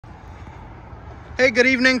Hey, good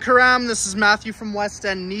evening, Khurram. This is Matthew from West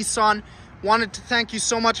End Nissan. Wanted to thank you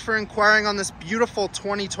so much for inquiring on this beautiful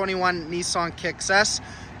 2021 Nissan Kicks S.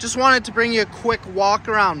 Just wanted to bring you a quick walk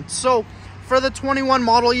around. So, for the 21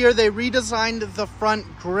 model year, they redesigned the front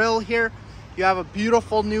grille here. You have a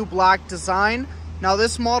beautiful new black design. Now,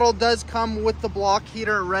 this model does come with the block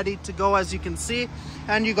heater ready to go, as you can see,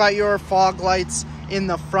 and you got your fog lights in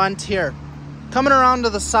the front here. Coming around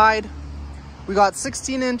to the side, we got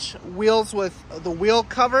 16-inch wheels with the wheel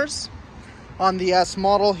covers on the S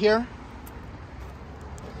model here.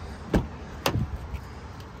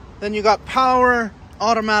 Then you got power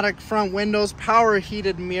automatic front windows, power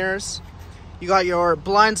heated mirrors. You got your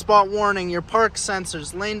blind spot warning, your park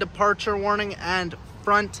sensors, lane departure warning, and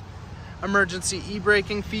front emergency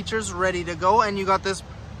e-braking features ready to go. And you got this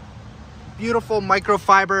beautiful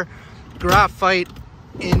microfiber graphite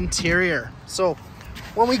interior. So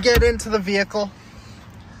when we get into the vehicle,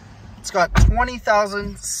 it's got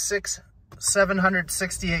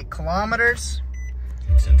 20,768 kilometers.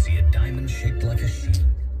 See a diamond shaped like a sheep.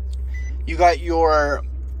 You got your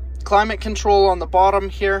climate control on the bottom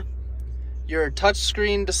here, your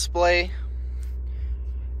touchscreen display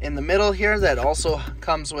in the middle here that also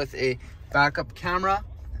comes with a backup camera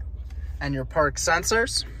and your park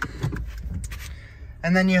sensors.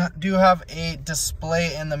 And then you do have a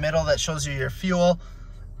display in the middle that shows you your fuel,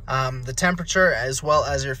 the temperature, as well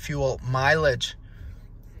as your fuel mileage.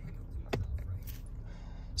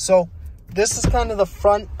 So this is kind of the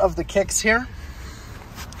front of the Kicks here.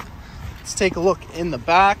 Let's take a look in the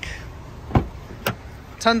back.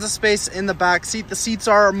 Tons of space in the back seat. The seats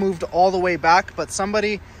are moved all the way back, but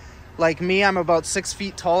somebody like me, I'm about 6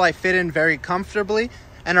 feet tall. I fit in very comfortably,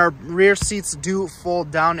 and our rear seats do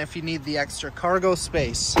fold down if you need the extra cargo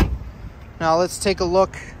space. Now let's take a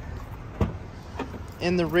look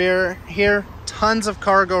in the rear here. Tons of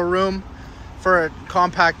cargo room for a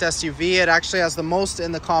compact SUV. It actually has the most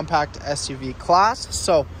in the compact SUV class.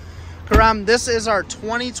 So Khurram, this is our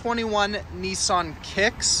 2021 Nissan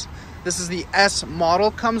Kicks. This is the S model,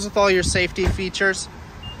 comes with all your safety features.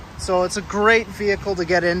 So it's a great vehicle to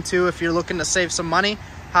get into if you're looking to save some money,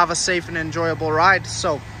 have a safe and enjoyable ride.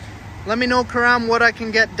 So let me know, Khurram, what I can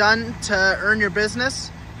get done to earn your business.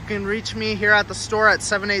 You can reach me here at the store at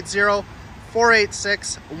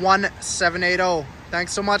 780-486-1780.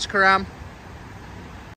 Thanks so much, Khurram.